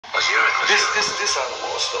This how the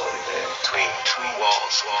war started, man. Between two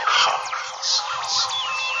walls.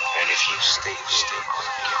 And if you stay,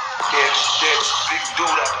 There's big dude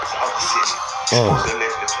out the city. Supposed to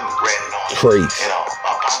live in the granted on. Crazy. And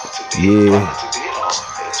my papa took the Yeah. hit. Papa took the hit off.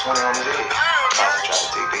 Had 20 on his head. Papa tried to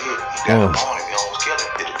take the hit. He got him on him. He almost killed him.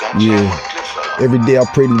 Did a gun jam on the cliff fell off. Every day I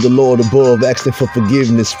pray to the Lord above, asking for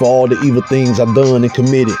forgiveness for all the evil things I've done and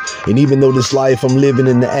committed. And even though this life I'm living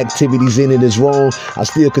and the activities in it is wrong, I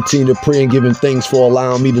still continue to pray and give him thanks for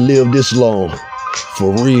allowing me to live this long.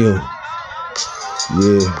 For real.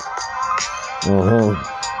 Yeah.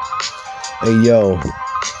 Hey, yo.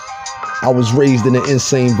 I was raised in an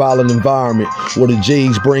insane, violent environment where the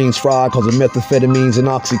J's brains fried cause of methamphetamines and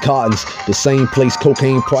oxycontins. The same place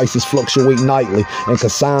cocaine prices fluctuate nightly, and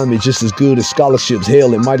consignment just as good as scholarships.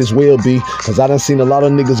 Hell, it might as well be, cause I done seen a lot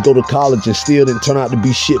of niggas go to college and still didn't turn out to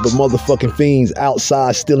be shit but motherfucking fiends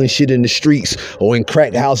outside stealing shit in the streets or in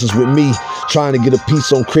crack houses with me, trying to get a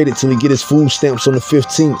piece on credit till he get his food stamps on the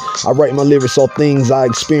 15th. I write my lyrics off things I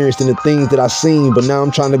experienced and the things that I seen, but now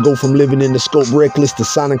I'm trying to go from living in the scope reckless to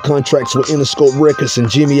signing contracts with Interscope Records and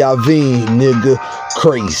Jimmy Iovine, nigga.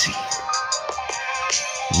 Crazy.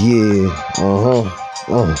 Yeah,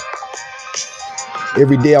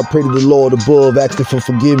 Every day I pray to the Lord above, asking for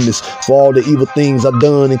forgiveness for all the evil things I've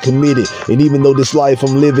done and committed. And even though this life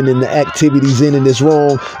I'm living and the activities in it is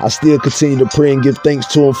wrong, I still continue to pray and give thanks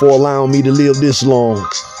to him for allowing me to live this long.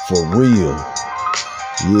 For real.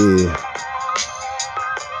 Yeah.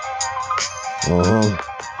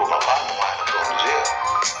 But my partner wound up going to jail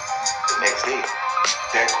the next day.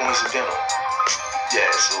 That coincidental.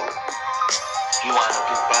 Yeah, so he wound up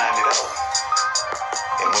just buying it out.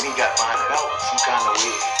 And when he got buying it out, some kind of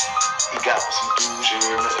way, he got with some dudes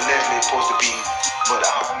here, allegedly supposed to be, but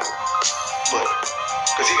I don't know. But,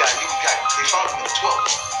 cause they found him in the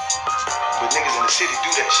 12th. But niggas in the city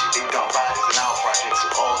do that shit. They dump bodies in our projects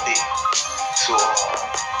all day.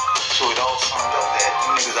 So it all summed up that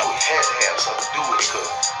them niggas always had to have something to do with it, cause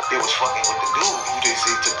they was fucking with the dude who they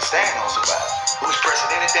say took the stand on somebody. Who was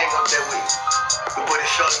pressing anything up that way. But it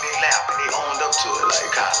fell in their lap and they owned up to it like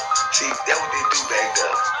kinda. See, that's what they do back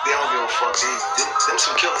there. They don't give a fuck. Them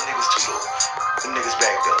some killer niggas too though. Them niggas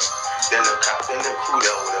back there. That little crew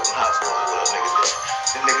there or whatever, hot boys or whatever niggas there.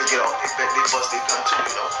 Them niggas get off their back, they bust their gun too,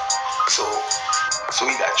 you know. So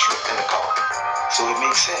he got tricked in the car. So it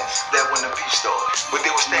makes sense. That when the beef started. But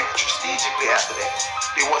they was thinking strategically after that.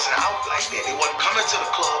 They wasn't out like that. They wasn't coming to the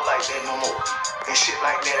club like that no more. And shit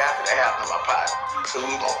like that after that happened to my partner. Cause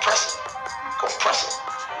we was gonna press him.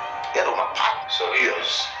 That on my partner. So he was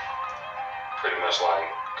pretty much like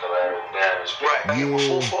collateral damage. Right. I gave him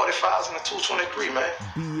 445s and a 223, man.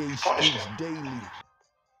 BA Punished Speaks him. Daily.